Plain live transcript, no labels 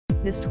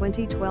This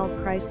 2012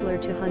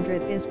 Chrysler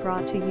 200 is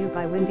brought to you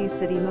by Windy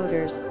City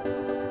Motors.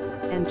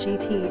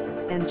 NGT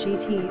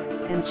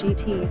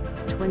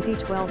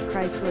 2012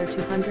 Chrysler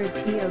 200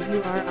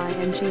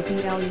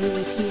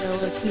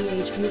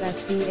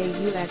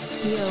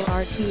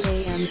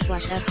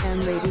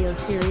 TOURINGBLUETOUTHUSVAUXPORTAM/FM radio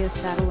Sirius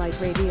satellite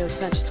radio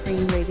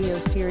touchscreen radio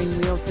steering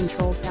wheel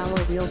controls power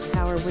wheels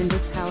power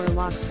windows power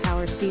locks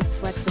power seats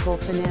flexible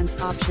finance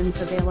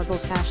options available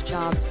cash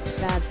jobs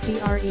bad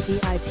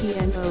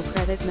CREDITNO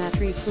credit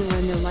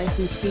matriculano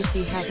license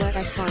CC Havla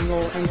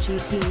Espanol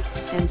NGT.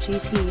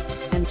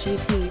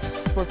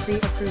 For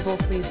pre-approval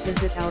please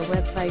visit our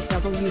website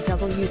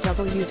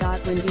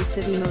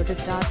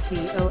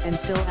www.windycitymotors.co and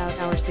fill out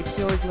our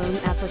secured loan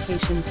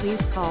application.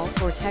 Please call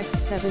or text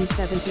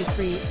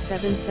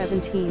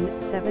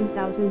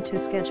 773-717-7000 to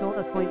schedule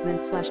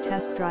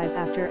appointment/test drive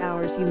after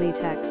hours. You may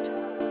text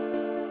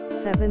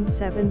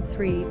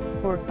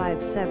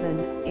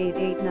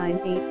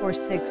 773-457-8898 or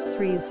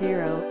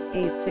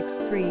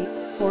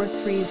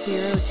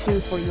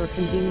 630-863-4302 for your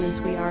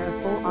convenience. We are a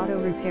full auto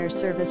repair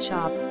service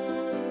shop.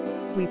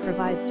 We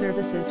provide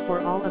services for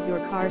all of your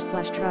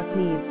car/truck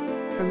needs,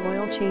 from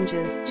oil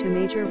changes to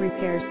major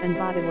repairs and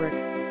bodywork.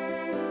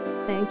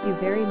 Thank you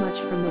very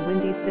much from the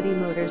Windy City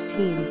Motors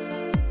team.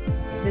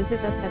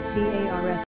 Visit us at CARS